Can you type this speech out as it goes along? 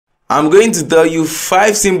I'm going to tell you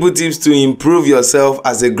 5 simple tips to improve yourself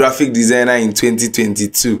as a graphic designer in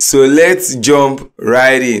 2022. So let's jump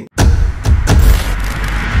right in.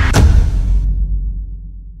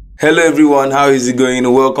 Hello everyone, how is it going?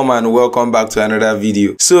 Welcome back to another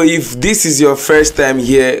video. So if this is your first time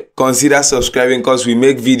here, consider subscribing because we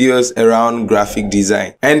make videos around graphic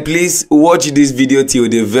design. And please watch this video till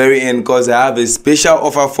the very end because I have a special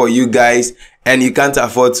offer for you guys and you can't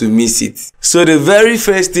afford to miss it. So the very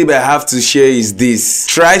first tip I have to share is this.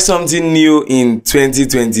 Try something new in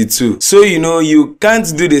 2022. So you can't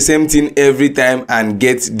do the same thing every time and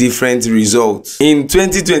get different results. In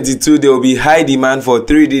 2022, there will be high demand for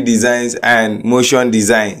 3D designs and motion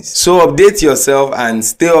designs. So update yourself and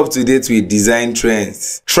stay up to date with design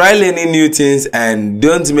trends. Try learning new things and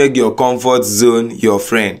don't make your comfort zone your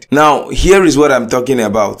friend. Now, here is what I'm talking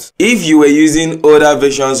about. If you were using older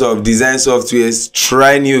versions of design software,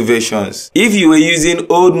 try new versions. If you were using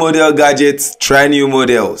old model gadgets, try new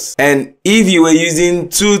models. And if you were using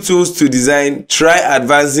 2 tools to design, try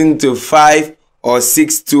advancing to 5 or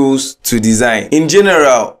 6 tools to design. In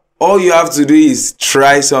general, all you have to do is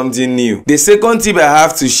try something new. The second tip I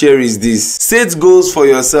have to share is this. Set goals for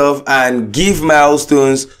yourself and give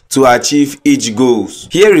milestones to achieve each goal.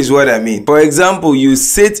 Here is what I mean. For example, you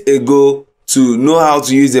set a goal to know how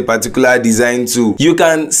to use a particular design tool. You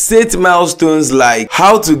can set milestones like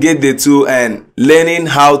how to get the tool and learning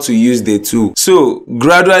how to use the tool. So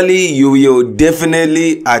gradually you will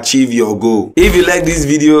definitely achieve your goal. If you like this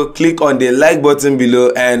video, click on the like button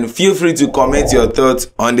below and feel free to comment your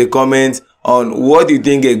thoughts on the comments on what you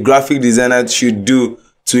think a graphic designer should do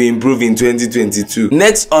to improve in 2022.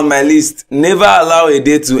 Next on my list, never allow a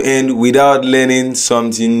day to end without learning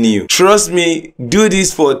something new. Trust me, do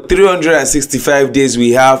this for 365 days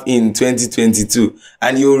we have in 2022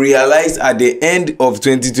 and you'll realize at the end of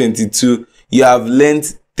 2022 you have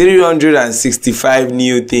learned 365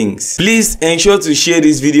 new things. Please ensure to share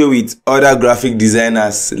this video with other graphic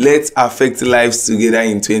designers. Let's affect lives together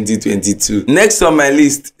in 2022. Next on my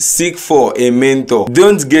list, seek for a mentor.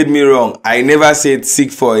 Don't get me wrong, I never said seek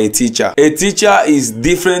for a teacher. A teacher is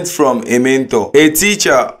different from a mentor. A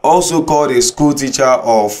teacher, also called a school teacher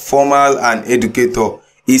or formal and educator,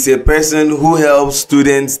 is a person who helps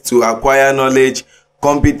students to acquire knowledge,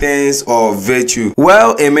 competence or virtue,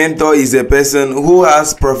 while a mentor is a person who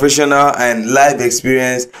has professional and life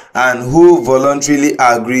experience and who voluntarily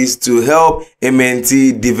agrees to help a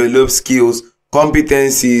mentee develop skills,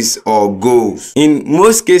 competencies or goals. In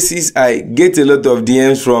most cases, I get a lot of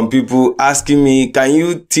DMs from people asking me, can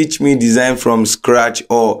you teach me design from scratch,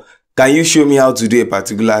 or can you show me how to do a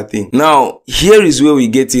particular thing? Now, here is where we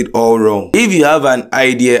get it all wrong. If you have an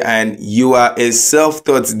idea and you are a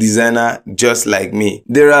self-taught designer just like me,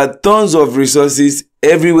 there are tons of resources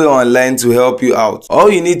everywhere online to help you out. All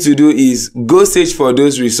you need to do is go search for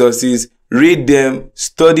those resources, read them,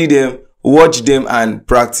 study them, watch them and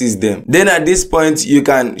practice them. Then at this point, you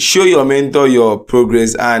can show your mentor your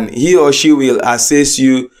progress and he or she will assess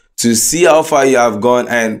you to see how far you have gone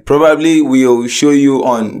and probably will show you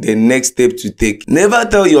on the next step to take. Never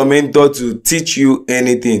tell your mentor to teach you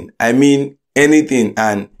anything. I mean anything,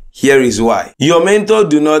 and here is why. Your mentor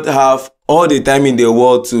do not have all the time in the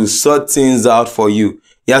world to sort things out for you.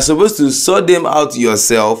 You are supposed to sort them out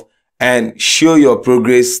yourself and show your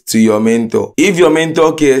progress to your mentor. If your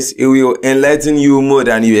mentor cares, it will enlighten you more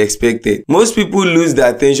than you expected. Most people lose the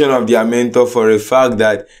attention of their mentor for a fact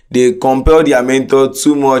that they compel their mentor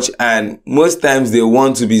too much and most times they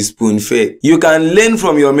want to be spoon-fed. You can learn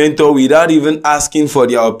from your mentor without even asking for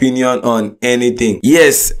their opinion on anything.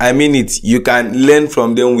 Yes, I mean it. You can learn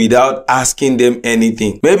from them without asking them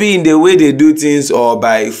anything. Maybe in the way they do things or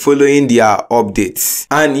by following their updates.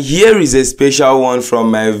 And here is a special one from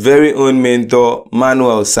my very own mentor,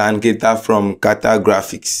 Manuel Sanketa from Kata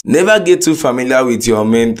Graphics. Never get too familiar with your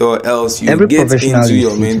mentor, else you get into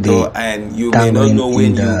your mentor and you may not know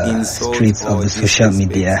when you insult streets of the social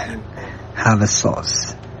media have a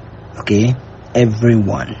source. Okay,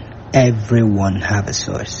 everyone have a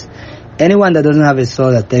source. Anyone that doesn't have a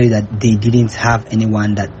source, I tell you that they didn't have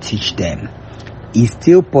anyone that teach them. It's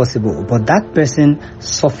still possible, but that person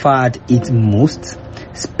suffered it most,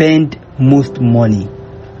 spent most money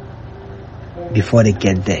before they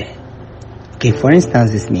get there. Okay, for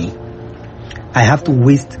instance, it's me. I have to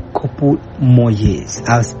waste couple more years.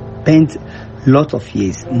 I've spent lot of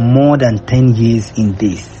years, more than 10 years in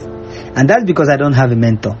this, and that's because I don't have a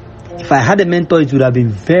mentor. If I had a mentor, it would have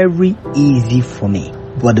been very easy for me.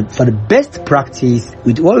 But for the best practice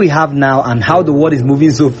with what we have now and how the world is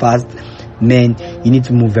moving so fast, man, you need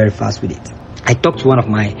to move very fast with it. I talked to one of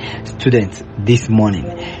my students this morning.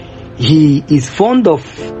 He is fond of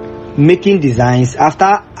making designs. After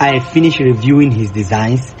I finish reviewing his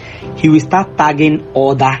designs, he will start tagging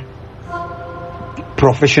other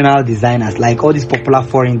professional designers, like all these popular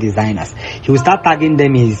foreign designers. He will start tagging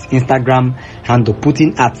them in his Instagram handle,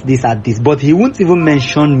 putting at this, but he won't even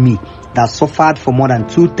mention me, that suffered for more than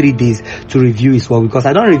 2-3 days to review his work, because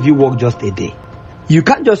I don't review work just a day. You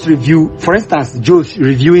can't just review, for instance, Joe's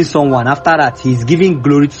reviewing someone, after that he's giving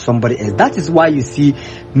glory to somebody else. That is why you see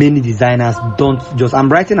many designers don't just, I'm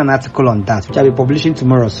writing an article on that, which I'll be publishing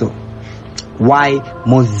tomorrow. So why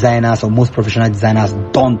most designers or most professional designers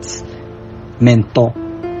don't mentor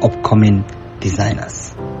upcoming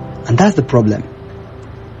designers. And that's the problem.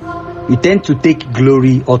 You tend to take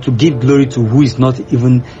glory, or to give glory to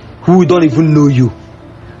who don't even know you,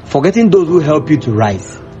 forgetting those who help you to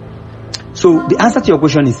rise. So the answer to your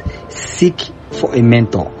question is, seek for a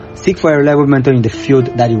mentor. Seek for a reliable mentor in the field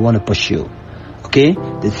that you want to pursue. Okay?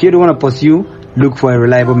 The field you want to pursue, look for a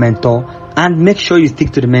reliable mentor and make sure you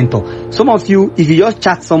stick to the mentor. Some of you, if you just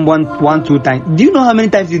chat someone 1-2 times, do you know how many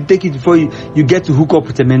times you take it before you get to hook up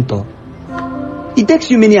with a mentor? It takes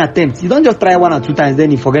you many attempts. You don't just try 1 or 2 times,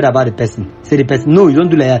 then you forget about the person. Say the person. No, you don't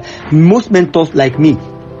do like that. Most mentors like me,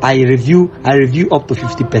 I review up to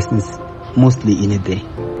 50 persons, mostly in a day.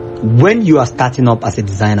 When you are starting up as a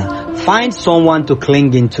designer, find someone to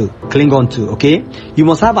cling on to, okay? You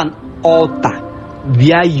must have an altar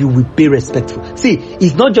where you will pay respect for. See,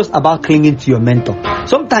 it's not just about clinging to your mentor.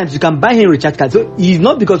 Sometimes you can buy him recharge card. So it's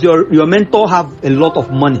not because your mentor have a lot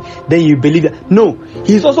of money, then you believe that. No,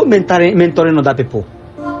 he's also mentoring other people.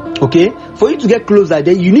 Okay? For you to get closer,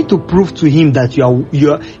 then you need to prove to him that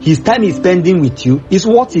his time he's spending with you is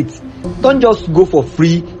worth it. Don't just go for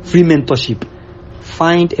free mentorship.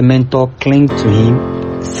 Find a mentor, cling to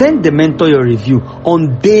him, send the mentor your review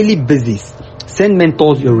on daily basis. Send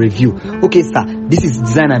mentors your review. Okay, sir, this is the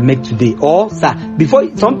design I make today. Or, sir,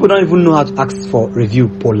 some people don't even know how to ask for review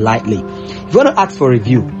politely. If you want to ask for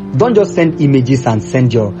review, don't just send images and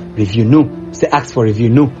send your review. No. Say ask for review.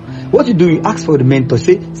 No. What you do, you ask for the mentor.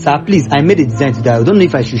 Say, sir, please, I made a design today. I don't know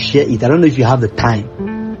if I should share it. I don't know if you have the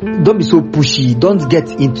time. Don't be so pushy. Don't get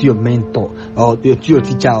into your mentor or to your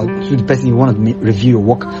teacher or to the person you want to review your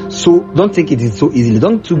work. So don't think it is so easily.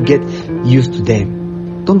 Don't too get used to them.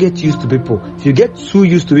 Don't get used to people. If you get too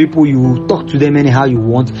used to people, you talk to them anyhow you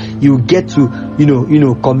want. You get to,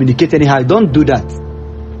 communicate anyhow. Don't do that.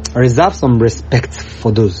 Reserve some respect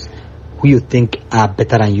for those who you think are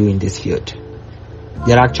better than you in this field.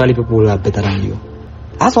 There are actually people who are better than you.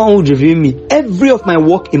 As someone who review me, every of my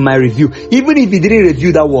work in my review, even if he didn't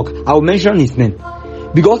review that work, I will mention his name.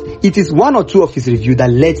 Because it is 1 or 2 of his review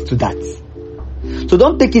that led to that. So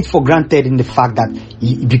don't take it for granted in the fact that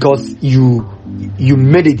because you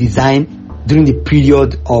made a design during the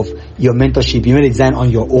period of your mentorship, you made a design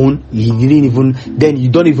on your own, then you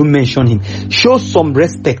don't even mention him. Show some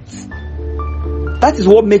respect. That is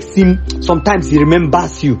what makes him, sometimes he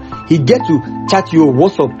remembers you. He get to chat you,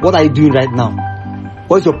 what's up, what are you doing right now?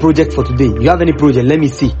 What's your project for today? You have any project? Let me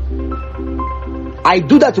see. I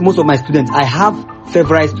do that to most of my students. I have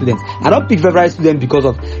favorite students. I don't pick favorite students because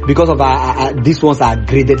of these ones are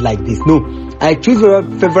graded like this. No, I choose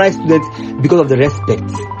favorite students because of the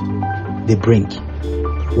respect they bring.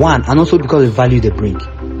 One, and also because of the value they bring.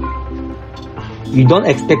 You don't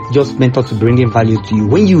expect just mentors to bring in value to you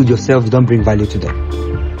when you yourself don't bring value to them.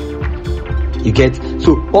 You get?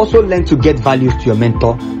 So also learn to get values to your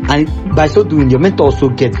mentor, and by so doing, your mentor also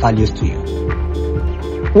gets values to you.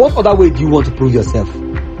 What other way do you want to prove yourself?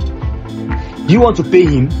 Do you want to pay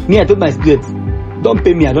him? Me, I told my students, don't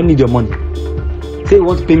pay me, I don't need your money. Say you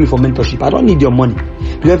want to pay me for mentorship, I don't need your money.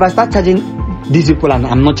 Because if I start charging these people and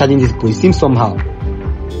I'm not charging these people, it seems somehow.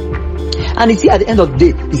 And you see, at the end of the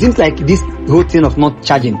day, it seems like this whole thing of not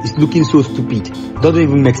charging is looking so stupid. It doesn't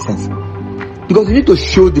even make sense. Because you need to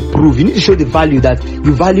show the proof, you need to show the value that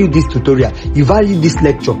you value this tutorial, you value this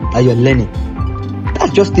lecture that you're learning.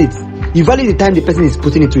 That's just it. You value the time the person is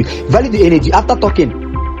putting into it. You value the energy. After talking,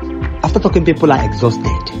 people are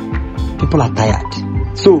exhausted. People are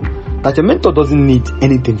tired. So, that your mentor doesn't need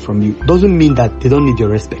anything from you doesn't mean that they don't need your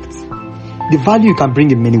respect. The value you can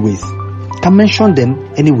bring in many ways. You can mention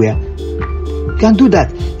them anywhere. You can do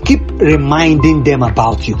that. Keep reminding them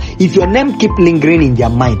about you. If your name keep lingering in their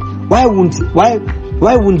mind, why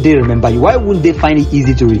wouldn't they remember you? Why wouldn't they find it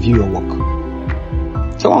easy to review your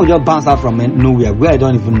work? Someone will just bounce out from nowhere where I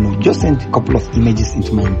don't even know. Just send a couple of images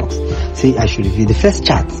into my inbox. Say I should review the first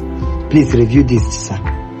chat. Please review this, sir.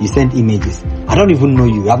 You send images. I don't even know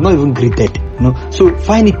you. I've not even greeted. So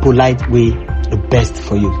find a polite way, the best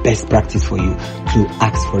for you, best practice for you to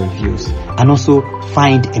ask for reviews. And also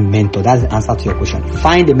find a mentor. That's the answer to your question.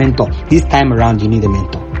 Find a mentor. This time around, you need a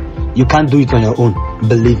mentor. You can't do it on your own.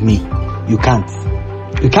 Believe me, you can't.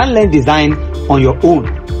 You can't learn design on your own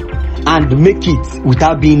and make it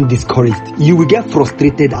without being discouraged. You will get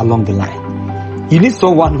frustrated along the line. You need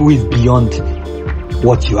someone who is beyond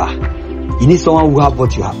what you are. You need someone who have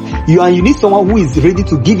what you have. You need someone who is ready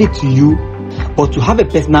to give it to you. But to have a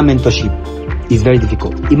personal mentorship is very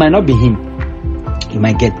difficult. It might not be him you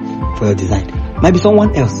might get for your design. It might be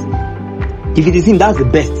someone else. If it is him, that's the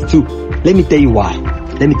best too. Let me tell you why.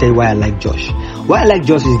 Let me tell you why I like Josh. Why I like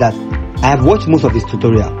Josh is that I have watched most of his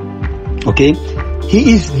tutorial. Okay?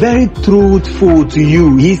 He is very truthful to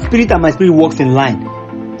you. His spirit and my spirit works in line.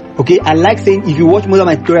 Okay? I like saying, if you watch most of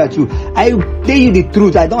my tutorial too, I tell you the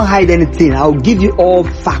truth. I don't hide anything. I'll give you all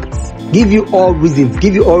facts, give you all reasons,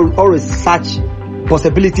 give you all research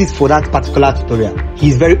possibilities for that particular tutorial.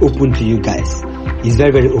 He's very open to you guys. He's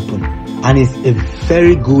very, very open. And he's a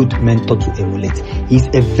very good mentor to emulate. He's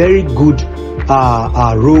a very good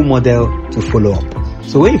role model to follow up.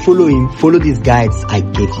 So when you follow him, follow these guides I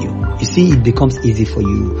gave you. You see, it becomes easy for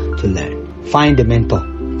you to learn. Find the mentor.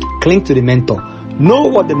 Cling to the mentor. Know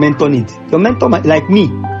what the mentor needs. Your mentor, like me,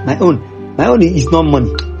 my own is not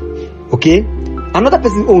money. Okay? Another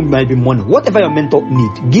person's own might be money. Whatever your mentor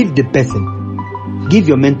needs, give the person. Give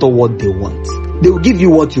your mentor what they want. They will give you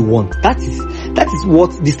what you want. That is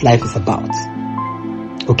what this life is about.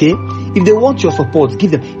 Okay? If they want your support,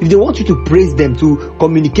 give them. If they want you to praise them, to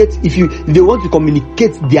communicate, if they want to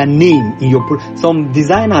communicate their name in your some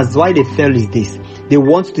designers, why they fail is this. They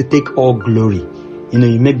want to take all glory. You know,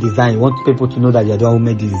 you make design, you want people to know that you're the one who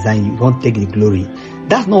made the design, you don't take the glory.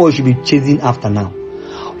 That's not what you should be chasing after now.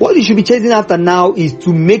 What you should be chasing after now is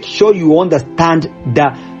to make sure you understand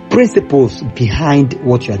the principles behind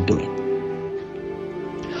what you are doing.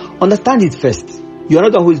 Understand it first. You're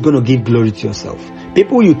not the one who is going to give glory to yourself.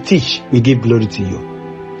 People you teach will give glory to you.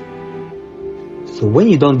 So when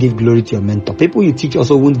you don't give glory to your mentor, people you teach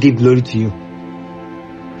also won't give glory to you.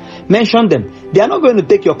 Mention them. They are not going to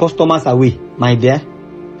take your customers away, my dear.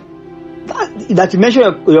 That you mention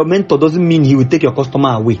your mentor doesn't mean he will take your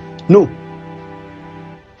customer away. No.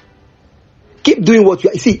 Keep doing what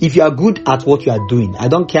you are. See, if you are good at what you are doing, I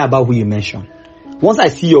don't care about who you mention. Once I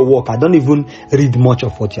see your work, I don't even read much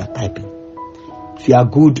of what you are typing. If you are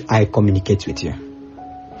good, I communicate with you.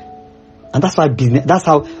 And that's why business, that's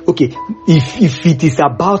how, okay, if it is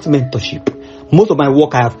about mentorship, most of my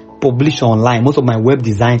work I have published online, most of my web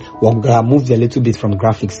design work, I moved a little bit from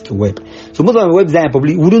graphics to web. So most of my web design I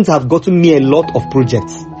probably wouldn't have gotten me a lot of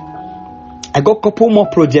projects. I got a couple more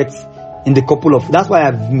projects in the couple of, that's why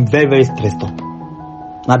I've been very, very stressed up.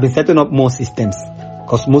 And I've been setting up more systems.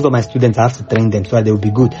 Because most of my students, I have to train them so that they will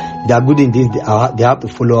be good. If they are good in this, they have to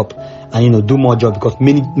follow up and do more job because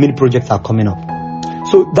many projects are coming up.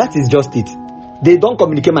 So that is just it. They don't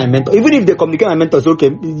communicate my mentor. Even if they communicate my mentor, so okay,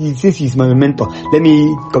 since he's my mentor, let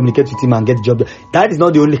me communicate with him and get the job. That is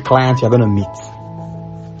not the only client you're going to meet.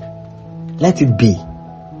 Let it be.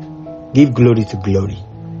 Give glory to glory.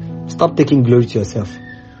 Stop taking glory to yourself.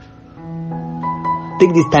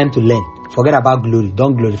 Take this time to learn. Forget about glory.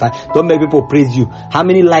 Don't glorify. Don't make people praise you. How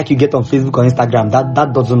many likes you get on Facebook or Instagram,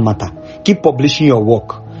 that doesn't matter. Keep publishing your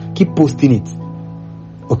work. Keep posting it.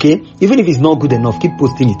 Okay? Even if it's not good enough, keep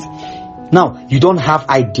posting it. Now, you don't have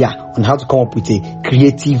idea on how to come up with a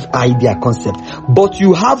creative idea concept, but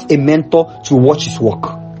you have a mentor to watch his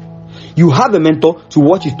work. You have a mentor to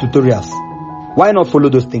watch his tutorials. Why not follow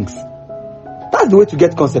those things? That's the way to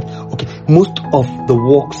get concept. Okay, most of the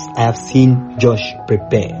works I have seen Josh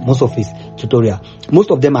prepare, most of his tutorial, most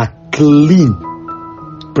of them are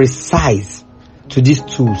clean, precise to these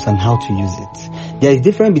tools and how to use it. There is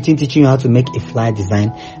difference between teaching you how to make a flyer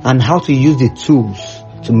design and how to use the tools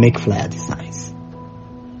to make flyer designs.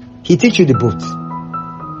 He teaches you the both.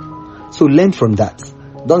 So learn from that.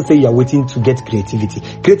 Don't say you are waiting to get creativity.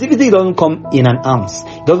 Creativity doesn't come in an ounce.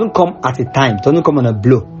 It doesn't come at a time. It doesn't come on a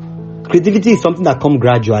blow. Creativity is something that comes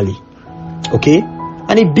gradually. Okay?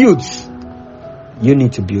 And it builds. You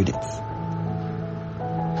need to build it.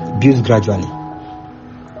 It builds gradually.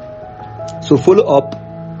 So follow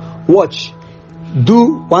up. Watch.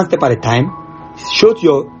 Do one step at a time. Show to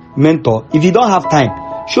your mentor. If you don't have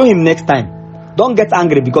time, show him next time. Don't get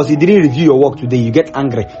angry because he didn't review your work today. You get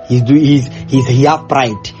angry. He have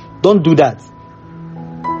pride. Don't do that.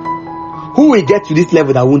 Who will get to this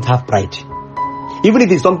level that won't have pride? Even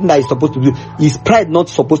if it's something that is supposed to be, is pride not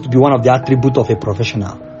supposed to be one of the attributes of a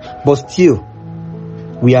professional? But still,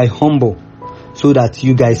 we are humble so that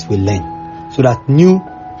you guys will learn. So that new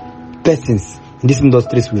persons in this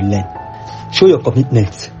industry will learn. Show your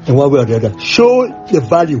commitment in one way or the other. Show the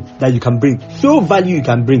value that you can bring. Show value you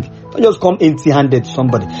can bring. Don't just come empty-handed to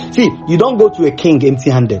somebody. See, you don't go to a king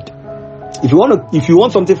empty-handed. If you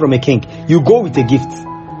want something from a king, you go with a gift.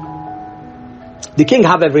 The king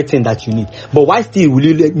have everything that you need, but why still will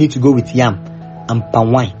you need to go with yam and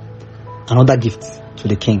palm wine and other gifts to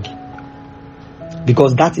the king?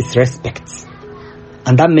 Because that is respect,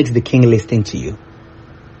 and that makes the king listen to you.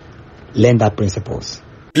 Learn that principles.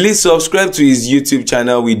 Please subscribe to his YouTube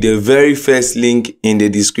channel with the very first link in the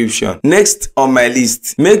description. Next on my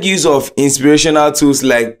list, make use of inspirational tools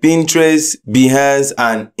like Pinterest, Behance,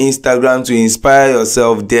 and Instagram to inspire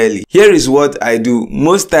yourself daily. Here is what I do.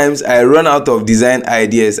 Most times I run out of design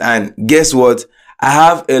ideas, and guess what? I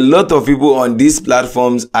have a lot of people on these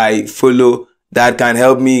platforms I follow that can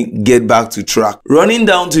help me get back to track. Running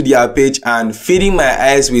down to their page and feeding my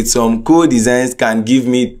eyes with some cool designs can give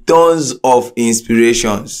me tons of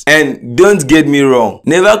inspirations. And don't get me wrong,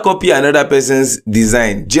 never copy another person's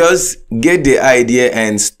design. Just get the idea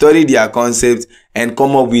and study their concept and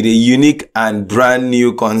come up with a unique and brand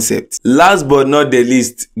new concept. Last but not the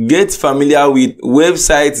least, get familiar with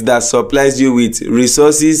websites that supplies you with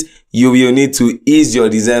resources you will need to ease your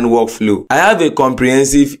design workflow. I have a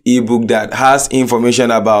comprehensive ebook that has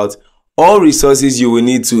information about all resources you will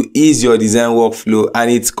need to ease your design workflow,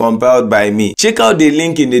 and it's compiled by me. Check out the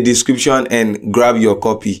link in the description and grab your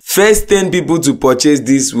copy. First 10 people to purchase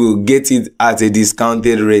this will get it at a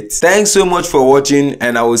discounted rate. Thanks so much for watching,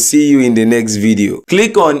 and I will see you in the next video.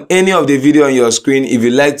 Click on any of the video on your screen if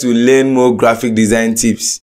you'd like to learn more graphic design tips.